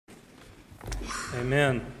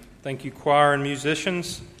Amen. Thank you, choir and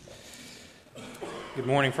musicians. Good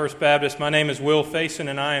morning, First Baptist. My name is Will Faison,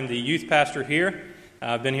 and I am the youth pastor here.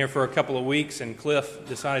 I've been here for a couple of weeks, and Cliff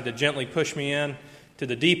decided to gently push me in to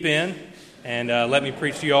the deep end and let me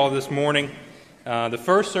preach to you all this morning. The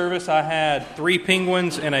first service, I had 3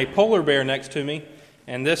 penguins and a polar bear next to me,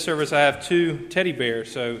 and this service, I have 2 teddy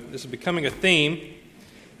bears, so this is becoming a theme.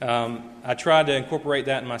 I tried to incorporate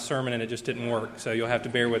that in my sermon, and it just didn't work, so you'll have to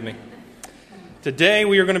bear with me. Today,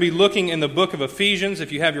 we are going to be looking in the book of Ephesians.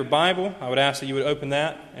 If you have your Bible, I would ask that you would open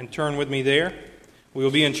that and turn with me there. We will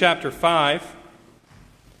be in chapter 5.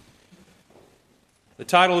 The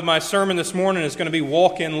title of my sermon this morning is going to be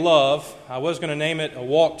Walk in Love. I was going to name it A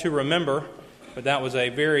Walk to Remember, but that was a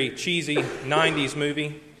very cheesy 90s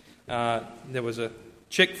movie. There was a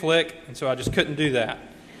chick flick, and so I just couldn't do that.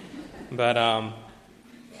 But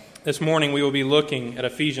this morning, we will be looking at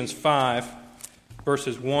Ephesians 5,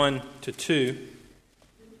 verses 1 to 2.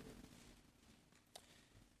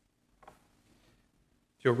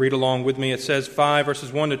 If you'll read along with me, it says 5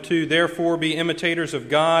 verses 1 to 2, "Therefore be imitators of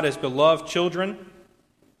God as beloved children,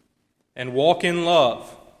 and walk in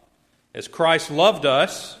love, as Christ loved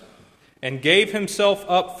us, and gave himself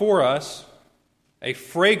up for us, a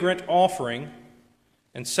fragrant offering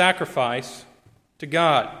and sacrifice to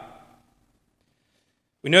God."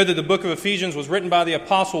 We know that the book of Ephesians was written by the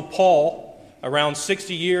Apostle Paul around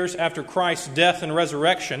 60 years after Christ's death and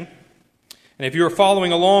resurrection. And if you were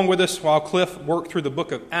following along with us while Cliff worked through the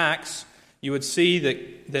book of Acts, you would see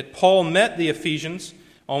that Paul met the Ephesians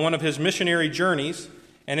on one of his missionary journeys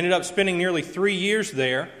and ended up spending nearly 3 years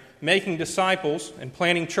there, making disciples and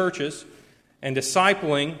planting churches and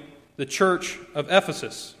discipling the church of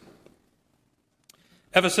Ephesus.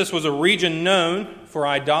 Ephesus was a region known for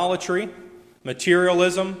idolatry,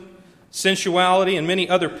 materialism, sensuality, and many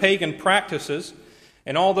other pagan practices.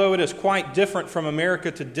 And although it is quite different from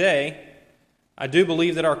America today, I do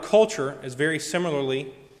believe that our culture is very similarly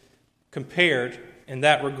compared in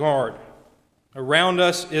that regard. Around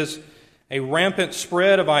us is a rampant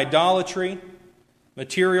spread of idolatry,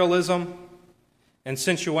 materialism, and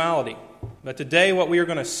sensuality. But today what we are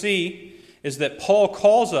going to see is that Paul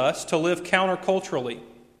calls us to live counterculturally,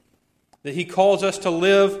 that he calls us to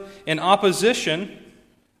live in opposition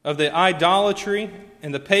of the idolatry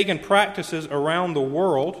and the pagan practices around the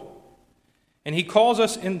world, and he calls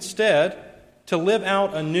us instead to live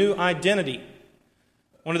out a new identity.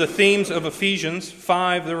 One of the themes of Ephesians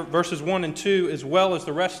 5, verses 1 and 2, as well as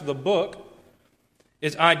the rest of the book,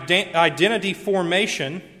 is identity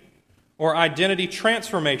formation or identity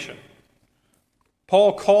transformation.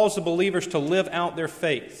 Paul calls the believers to live out their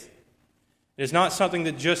faith. It is not something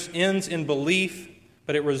that just ends in belief,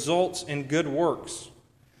 but it results in good works.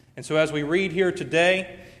 And so as we read here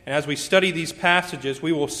today, and as we study these passages,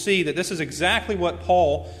 we will see that this is exactly what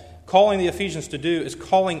Paul, calling the Ephesians to do, is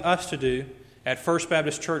calling us to do at First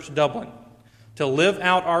Baptist Church Dublin. To live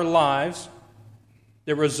out our lives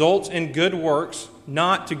that results in good works,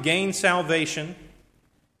 not to gain salvation,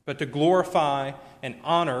 but to glorify and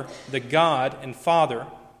honor the God and Father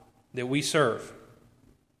that we serve.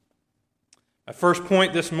 My first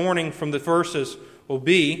point this morning from the verses will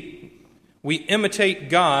be, we imitate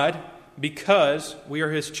God because we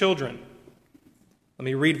are His children. Let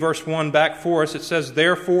me read verse 1 back for us. It says,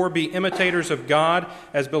 "Therefore be imitators of God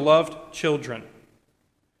as beloved children."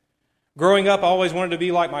 Growing up, I always wanted to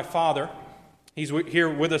be like my father. He's here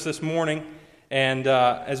with us this morning. And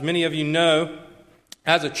as many of you know,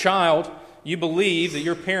 as a child, you believe that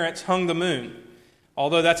your parents hung the moon.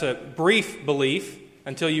 Although that's a brief belief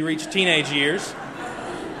until you reach teenage years.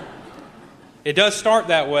 It does start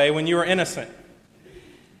that way when you are innocent.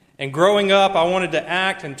 And growing up, I wanted to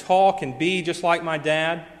act and talk and be just like my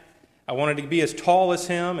dad. I wanted to be as tall as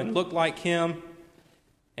him and look like him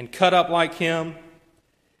and cut up like him.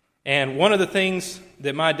 And one of the things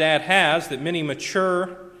that my dad has that many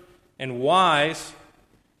mature and wise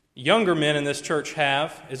younger men in this church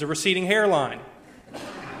have is a receding hairline.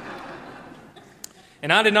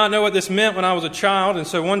 And I did not know what this meant when I was a child, and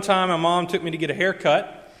so one time my mom took me to get a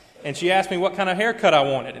haircut, and she asked me what kind of haircut I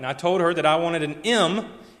wanted, and I told her that I wanted an M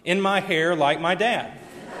in my hair like my dad.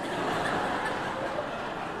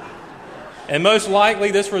 And most likely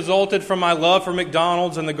this resulted from my love for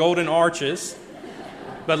McDonald's and the Golden Arches.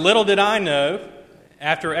 But little did I know,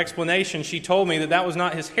 after explanation, she told me that that was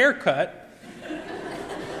not his haircut.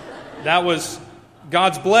 That was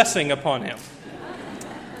God's blessing upon him.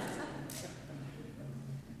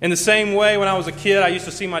 In the same way, when I was a kid, I used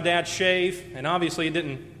to see my dad shave, and obviously it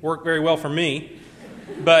didn't work very well for me.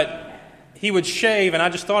 But he would shave, and I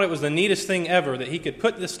just thought it was the neatest thing ever, that he could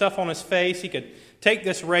put this stuff on his face, he could take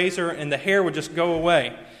this razor and the hair would just go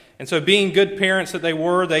away. And so being good parents that they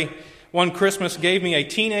were, they one Christmas gave me a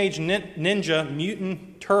Teenage Ninja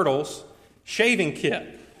Mutant Turtles shaving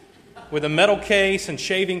kit with a metal case and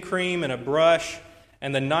shaving cream and a brush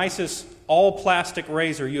and the nicest all-plastic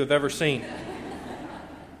razor you have ever seen.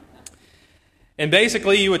 And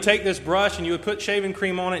basically, you would take this brush and you would put shaving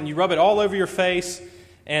cream on it and you rub it all over your face,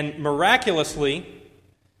 and miraculously,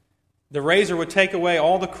 the razor would take away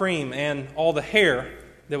all the cream and all the hair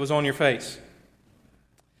that was on your face.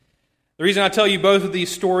 The reason I tell you both of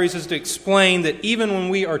these stories is to explain that even when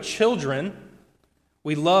we are children,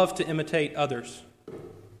 we love to imitate others.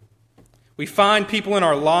 We find people in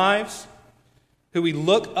our lives who we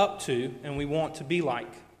look up to and we want to be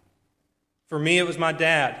like. For me, it was my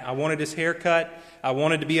dad. I wanted his haircut. I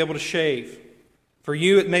wanted to be able to shave. For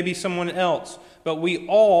you, it may be someone else. But we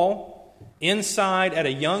all, inside at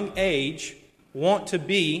a young age, want to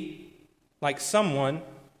be like someone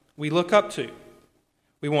we look up to.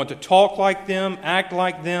 We want to talk like them, act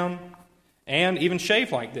like them, and even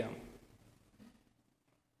shave like them.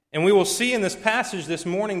 And we will see in this passage this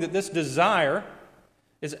morning that this desire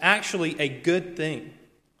is actually a good thing.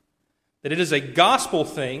 That it is a gospel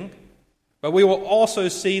thing, but we will also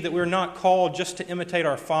see that we're not called just to imitate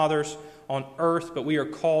our fathers on earth, but we are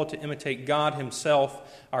called to imitate God Himself,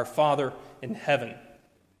 our Father in heaven.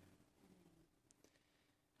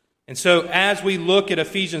 And so as we look at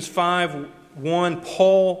Ephesians 5:1,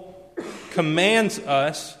 Paul commands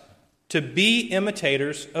us to be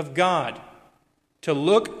imitators of God, to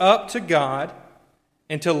look up to God,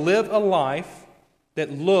 and to live a life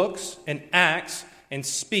that looks and acts and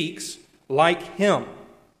speaks like Him.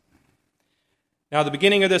 Now, at the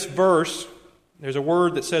beginning of this verse, there's a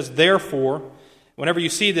word that says, therefore. Whenever you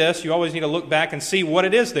see this, you always need to look back and see what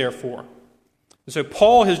it is there for. And so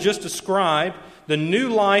Paul has just described the new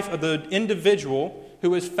life of the individual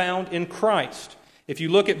who is found in Christ. If you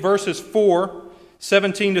look at verses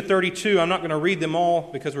 4:17 to 32, I'm not going to read them all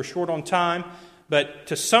because we're short on time, but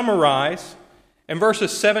to summarize, in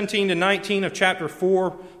verses 17 to 19 of chapter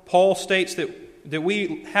 4, Paul states that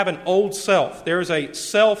we have an old self. There is a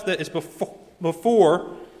self that is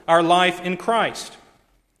before our life in Christ.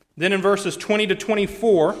 Then in verses 20 to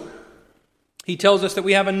 24, he tells us that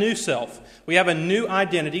we have a new self. We have a new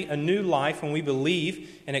identity, a new life when we believe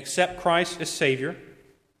and accept Christ as Savior.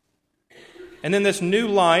 And then this new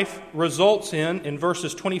life results in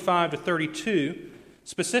verses 25 to 32,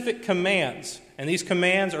 specific commands. And these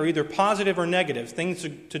commands are either positive or negative, things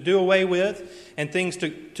to do away with and things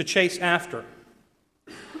to chase after.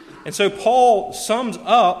 And so Paul sums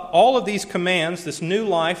up all of these commands, this new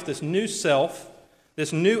life, this new self,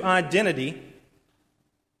 this new identity,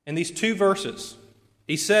 in these two verses.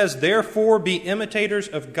 He says, therefore be imitators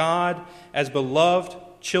of God as beloved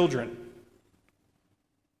children.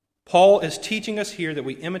 Paul is teaching us here that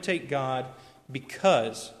we imitate God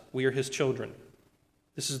because we are His children.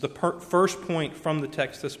 This is the first point from the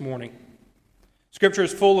text this morning. Scripture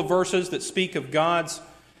is full of verses that speak of God's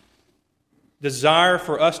desire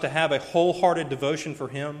for us to have a wholehearted devotion for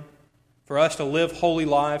Him, for us to live holy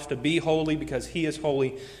lives, to be holy because He is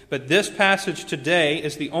holy. But this passage today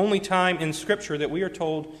is the only time in Scripture that we are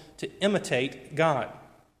told to imitate God.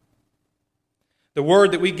 The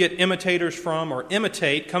word that we get imitators from, or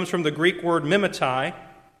imitate, comes from the Greek word mimetai,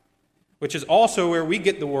 which is also where we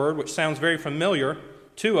get the word, which sounds very familiar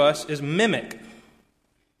to us, is mimic.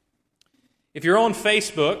 If you're on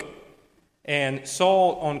Facebook and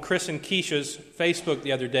saw on Chris and Keisha's Facebook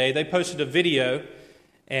the other day, they posted a video,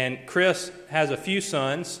 and Chris has a few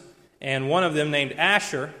sons, and one of them named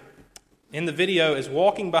Asher in the video is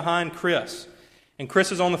walking behind Chris. And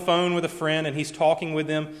Chris is on the phone with a friend, and he's talking with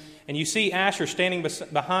them, and you see Asher standing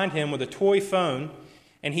behind him with a toy phone,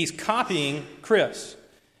 and he's copying Chris.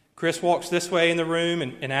 Chris walks this way in the room,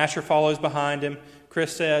 and Asher follows behind him.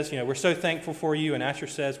 Chris says, we're so thankful for you, and Asher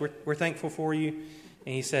says, we're thankful for you.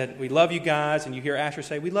 And he said, we love you guys. And you hear Asher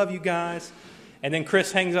say, we love you guys. And then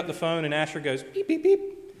Chris hangs up the phone and Asher goes, beep, beep, beep,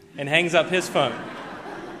 and hangs up his phone.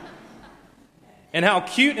 And how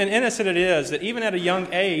cute and innocent it is that even at a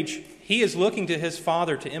young age, he is looking to his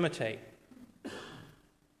father to imitate.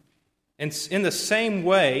 And in the same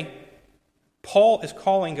way, Paul is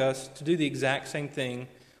calling us to do the exact same thing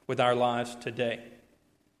with our lives today.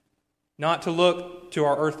 Not to look to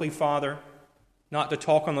our earthly father, not to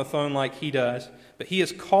talk on the phone like he does, but he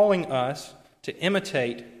is calling us to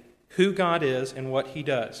imitate who God is and what He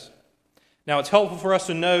does. Now, it's helpful for us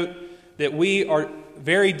to note that we are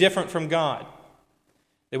very different from God,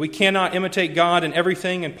 that we cannot imitate God in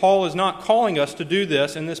everything, and Paul is not calling us to do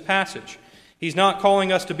this in this passage. He's not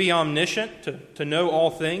calling us to be omniscient, to know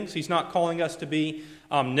all things. He's not calling us to be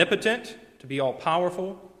omnipotent, to be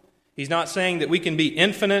all-powerful. He's not saying that we can be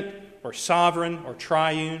infinite or sovereign or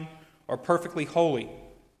triune or perfectly holy.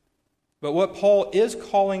 But what Paul is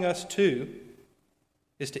calling us to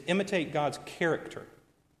is to imitate God's character,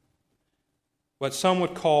 what some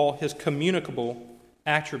would call his communicable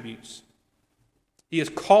attributes. He is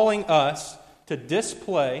calling us to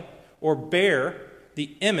display or bear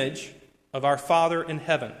the image of our Father in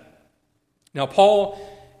heaven. Now, Paul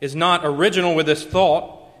is not original with this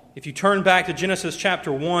thought. If you turn back to Genesis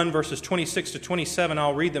chapter 1, verses 26 to 27,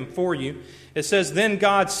 I'll read them for you. It says, "Then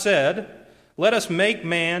God said, 'Let us make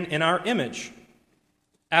man in our image,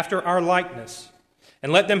 after our likeness,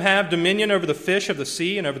 and let them have dominion over the fish of the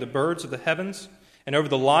sea, and over the birds of the heavens, and over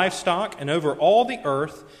the livestock, and over all the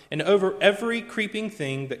earth, and over every creeping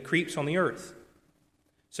thing that creeps on the earth.'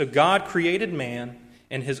 So God created man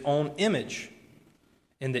in his own image.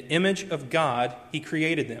 In the image of God, he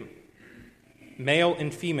created them. Male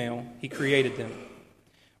and female, he created them.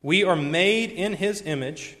 We are made in his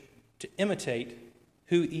image to imitate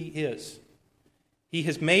who he is. He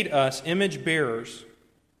has made us image bearers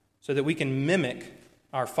so that we can mimic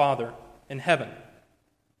our Father in heaven."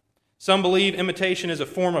 Some believe imitation is a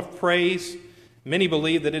form of praise. Many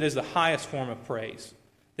believe that it is the highest form of praise.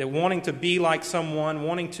 That wanting to be like someone,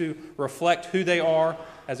 wanting to reflect who they are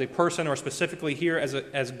as a person, or specifically here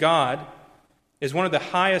as God, is one of the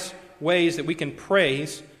highest ways that we can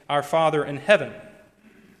praise our Father in heaven.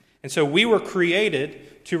 And so we were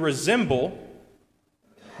created to resemble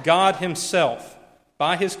God himself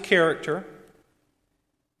by his character.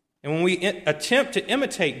 And when we attempt to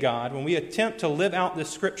imitate God, when we attempt to live out this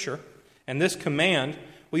scripture and this command,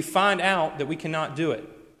 we find out that we cannot do it,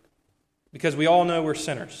 because we all know we're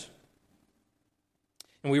sinners.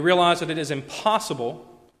 And we realize that it is impossible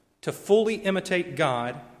to fully imitate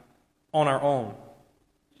God on our own.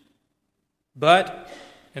 But,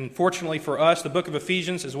 and fortunately for us, the book of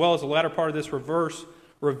Ephesians, as well as the latter part of this verse,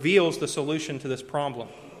 reveals the solution to this problem.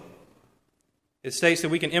 It states that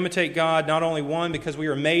we can imitate God, not only one, because we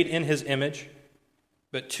are made in his image,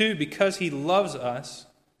 but two, because he loves us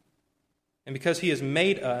and because he has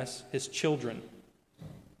made us his children.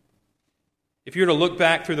 If you were to look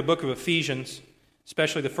back through the book of Ephesians,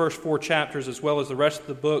 especially the first 4 chapters as well as the rest of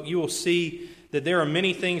the book, you will see that there are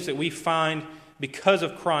many things that we find because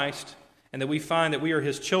of Christ, and that we find that we are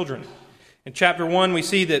his children. In chapter 1, we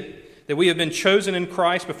see that we have been chosen in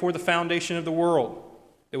Christ before the foundation of the world,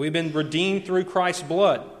 that we've been redeemed through Christ's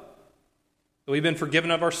blood, that we've been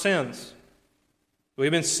forgiven of our sins, that we've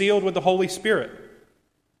been sealed with the Holy Spirit,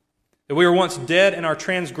 that we were once dead in our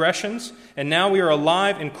transgressions, and now we are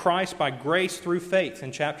alive in Christ by grace through faith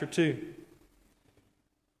in chapter 2.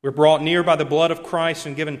 We're brought near by the blood of Christ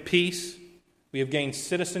and given peace. We have gained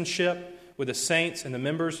citizenship with the saints and the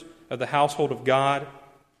members of the household of God.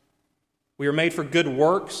 We are made for good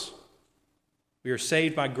works. We are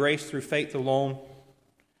saved by grace through faith alone.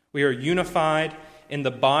 We are unified in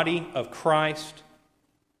the body of Christ,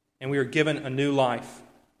 and we are given a new life.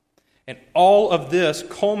 And all of this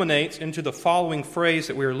culminates into the following phrase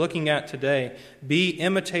that we are looking at today: be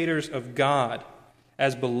imitators of God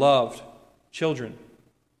as beloved children.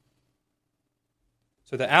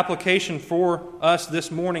 So the application for us this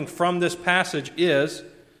morning from this passage is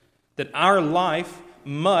that our life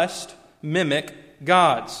must mimic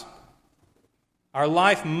God's. Our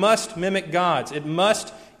life must mimic God's. It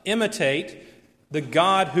must imitate the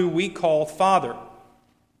God who we call Father.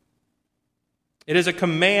 It is a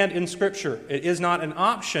command in Scripture. It is not an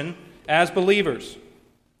option as believers.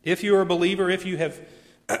 If you are a believer, if you have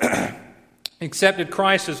accepted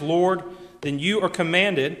Christ as Lord, then you are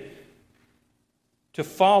commanded to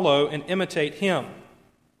follow and imitate him.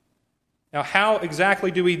 Now, how exactly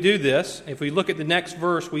do we do this? If we look at the next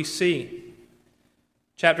verse, we see.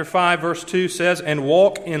 Chapter 5, verse 2 says, "And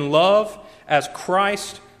walk in love as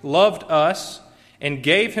Christ loved us and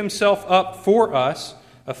gave himself up for us,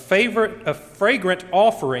 a fragrant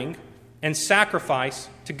offering and sacrifice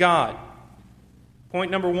to God."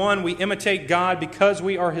 Point number 1, we imitate God because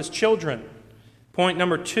we are his children. Point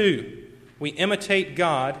number 2, we imitate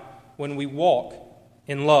God when we walk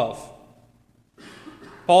in love.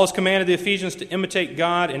 Paul has commanded the Ephesians to imitate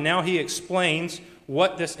God, and now he explains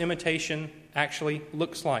what this imitation actually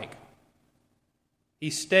looks like. He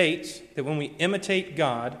states that when we imitate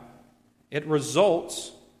God, it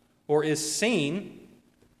results or is seen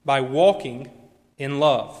by walking in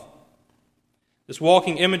love. This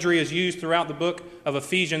walking imagery is used throughout the book of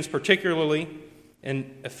Ephesians, particularly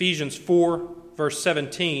in Ephesians 4, verse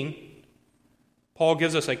 17. Paul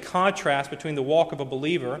gives us a contrast between the walk of a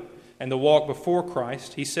believer and the walk before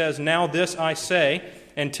Christ. He says, "Now this I say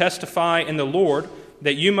and testify in the Lord,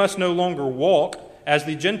 that you must no longer walk as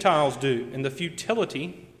the Gentiles do, in the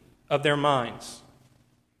futility of their minds."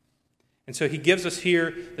 And so he gives us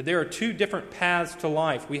here that there are two different paths to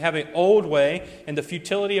life. We have an old way in the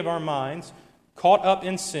futility of our minds, caught up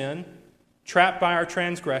in sin, trapped by our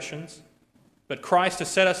transgressions. But Christ has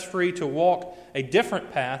set us free to walk a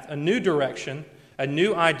different path, a new direction, a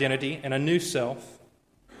new identity, and a new self.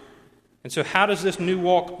 And so how does this new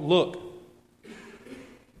walk look?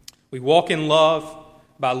 We walk in love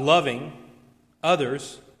by loving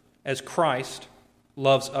others as Christ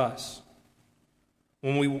loves us.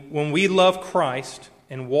 When we love Christ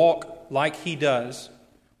and walk like He does,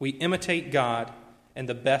 we imitate God in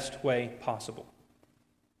the best way possible.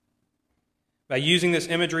 By using this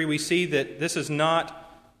imagery, we see that this is not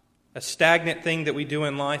a stagnant thing that we do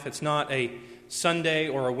in life. It's not a Sunday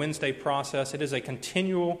or a Wednesday process. It is a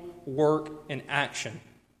continual work in action.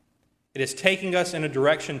 It is taking us in a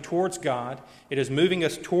direction towards God. It is moving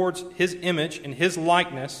us towards His image and His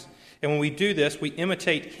likeness. And when we do this, we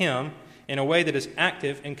imitate Him in a way that is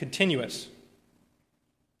active and continuous.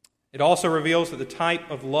 It also reveals that the type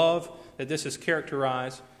of love that this is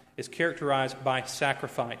characterized by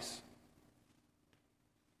sacrifice.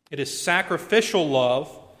 It is sacrificial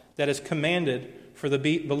love that is commanded for the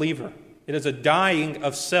believer. It is a dying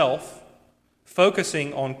of self,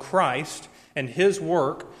 focusing on Christ and His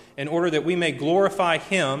work in order that we may glorify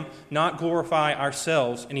Him, not glorify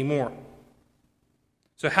ourselves anymore.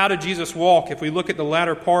 So how did Jesus walk? If we look at the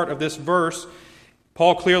latter part of this verse,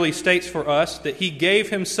 Paul clearly states for us that He gave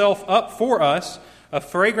Himself up for us, a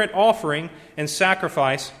fragrant offering and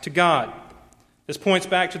sacrifice to God. This points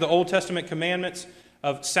back to the Old Testament commandments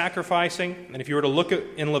of sacrificing. And if you were to look at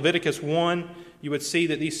in Leviticus 1, you would see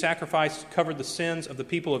that these sacrifices covered the sins of the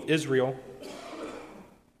people of Israel.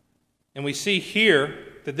 And we see here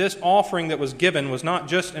that this offering that was given was not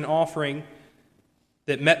just an offering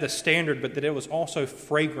that met the standard, but that it was also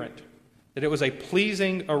fragrant, that it was a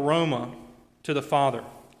pleasing aroma to the Father.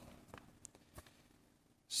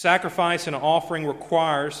 Sacrifice and offering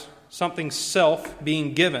requires something self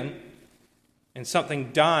being given and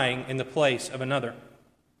something dying in the place of another.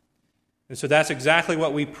 And so that's exactly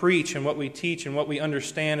what we preach and what we teach and what we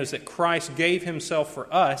understand, is that Christ gave Himself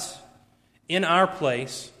for us in our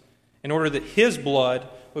place in order that His blood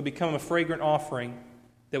would become a fragrant offering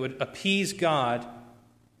that would appease God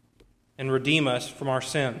and redeem us from our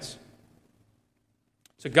sins.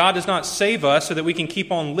 So God does not save us so that we can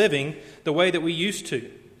keep on living the way that we used to.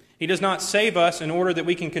 He does not save us in order that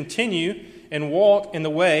we can continue and walk in the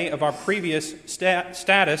way of our previous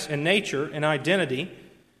status and nature and identity,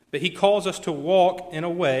 but He calls us to walk in a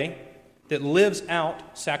way that lives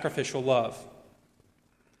out sacrificial love.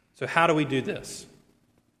 So how do we do this?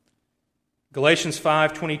 Galatians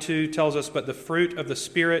 5:22 tells us, "But the fruit of the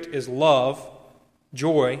Spirit is love,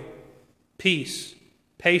 joy, peace,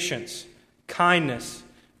 patience, kindness,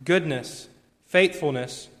 goodness,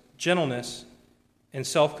 faithfulness, gentleness, and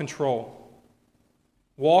self-control."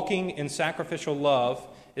 Walking in sacrificial love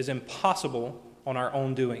is impossible on our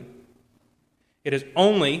own doing. It is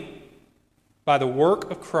only by the work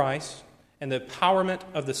of Christ and the empowerment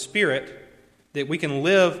of the Spirit that we can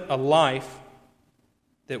live a life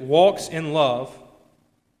that walks in love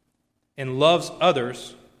and loves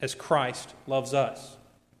others as Christ loves us.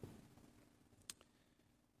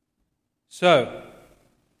 So,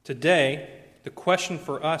 today, the question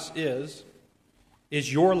for us is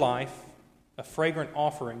your life a fragrant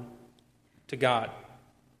offering to God?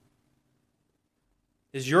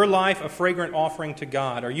 Is your life a fragrant offering to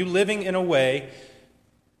God? Are you living in a way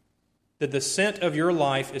that the scent of your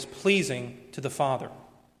life is pleasing to the Father?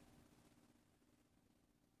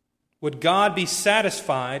 Would God be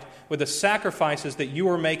satisfied with the sacrifices that you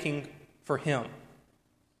are making for Him?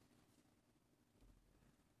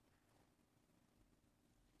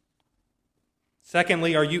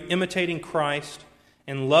 Secondly, are you imitating Christ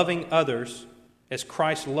and loving others as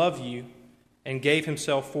Christ loved you and gave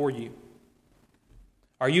Himself for you?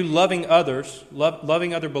 Are you loving others,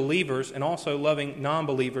 loving other believers, and also loving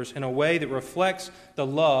non-believers in a way that reflects the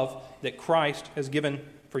love that Christ has given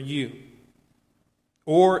for you?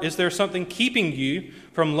 Or is there something keeping you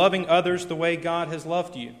from loving others the way God has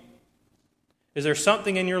loved you? Is there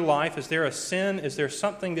something in your life? Is there a sin? Is there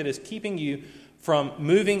something that is keeping you from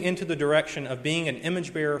moving into the direction of being an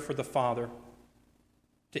image bearer for the Father,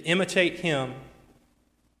 to imitate Him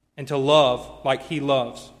and to love like He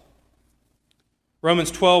loves?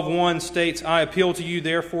 Romans 12:1 states, "I appeal to you,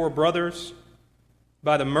 therefore, brothers,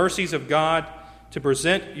 by the mercies of God, to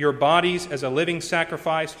present your bodies as a living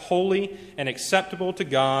sacrifice, holy and acceptable to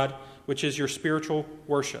God, which is your spiritual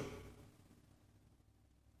worship.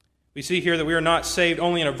 We see here that we are not saved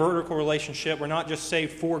only in a vertical relationship. We're not just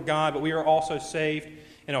saved for God, but we are also saved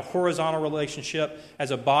in a horizontal relationship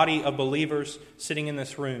as a body of believers sitting in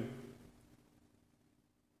this room.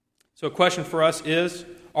 So a question for us is,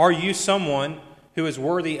 are you someone who is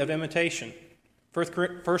worthy of imitation? 1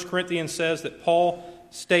 Corinthians says that Paul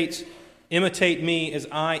states, imitate me as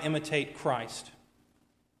I imitate Christ.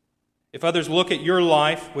 If others look at your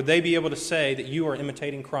life, would they be able to say that you are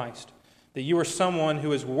imitating Christ? That you are someone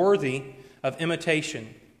who is worthy of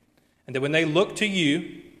imitation? And that when they look to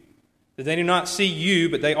you, that they do not see you,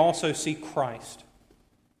 but they also see Christ.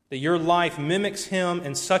 That your life mimics Him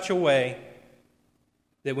in such a way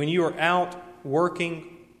that when you are out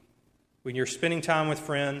working, when you're spending time with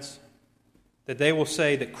friends, that they will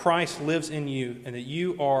say that Christ lives in you and that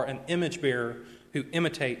you are an image bearer who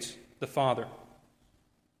imitates the Father.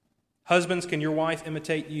 Husbands, can your wife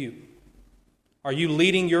imitate you? Are you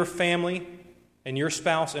leading your family and your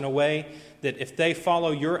spouse in a way that if they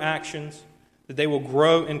follow your actions, that they will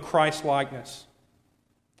grow in Christ-likeness?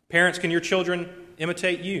 Parents, can your children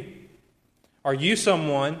imitate you? Are you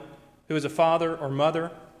someone who is a father or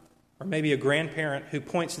mother or maybe a grandparent who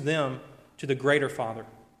points them to the greater Father?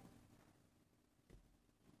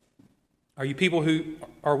 Are we people who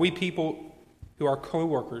our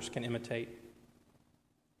co-workers can imitate?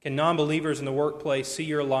 Can non-believers in the workplace see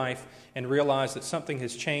your life and realize that something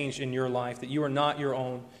has changed in your life, that you are not your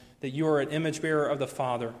own, that you are an image bearer of the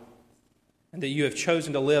Father, and that you have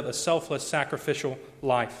chosen to live a selfless, sacrificial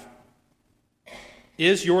life?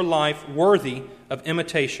 Is your life worthy of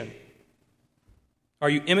imitation? Are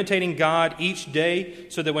you imitating God each day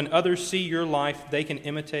so that when others see your life, they can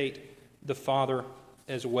imitate the Father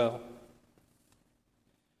as well?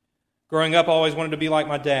 Growing up, I always wanted to be like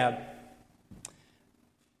my dad.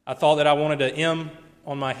 I thought that I wanted an M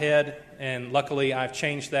on my head, and luckily I've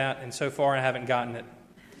changed that, and so far I haven't gotten it.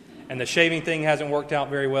 And the shaving thing hasn't worked out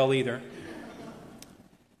very well either.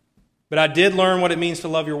 But I did learn what it means to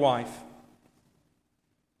love your wife.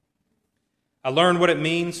 I learned what it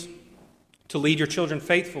means to lead your children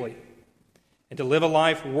faithfully and to live a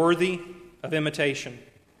life worthy of imitation.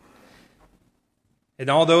 And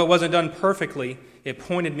although it wasn't done perfectly, it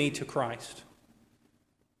pointed me to Christ.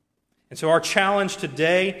 And so our challenge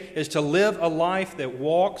today is to live a life that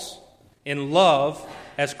walks in love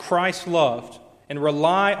as Christ loved and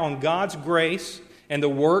rely on God's grace and the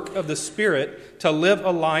work of the Spirit to live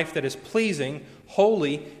a life that is pleasing,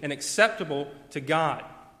 holy, and acceptable to God.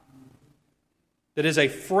 That is a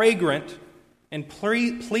fragrant and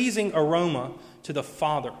pleasing aroma to the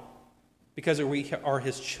Father because we are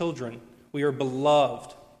His children. We are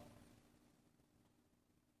beloved.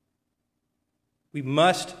 We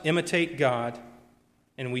must imitate God,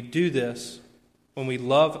 and we do this when we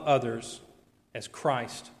love others as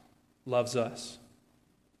Christ loves us.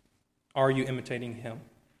 Are you imitating Him?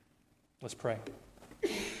 Let's pray.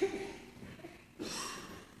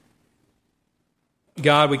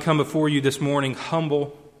 God, we come before you this morning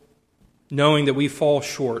humble, knowing that we fall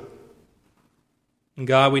short. And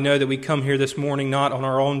God, we know that we come here this morning not on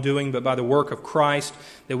our own doing, but by the work of Christ,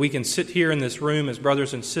 that we can sit here in this room as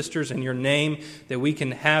brothers and sisters in your name, that we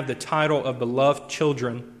can have the title of beloved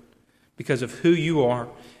children because of who you are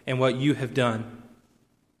and what you have done.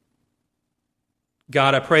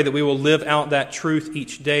 God, I pray that we will live out that truth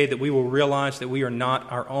each day, that we will realize that we are not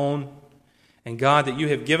our own. And God, that you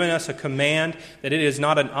have given us a command, that it is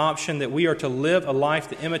not an option, that we are to live a life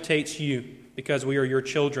that imitates you because we are your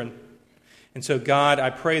children. And so, God, I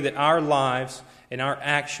pray that our lives and our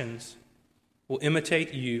actions will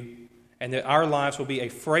imitate you and that our lives will be a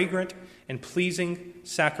fragrant and pleasing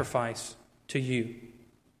sacrifice to you.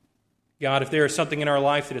 God, if there is something in our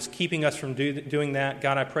life that is keeping us from doing that,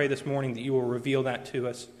 God, I pray this morning that you will reveal that to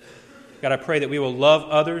us. God, I pray that we will love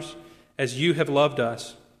others as you have loved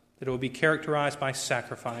us, that it will be characterized by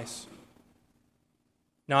sacrifice,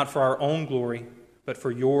 not for our own glory, but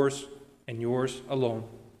for yours and yours alone.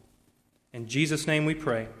 In Jesus' name we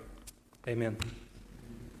pray. Amen.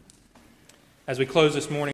 As we close this morning,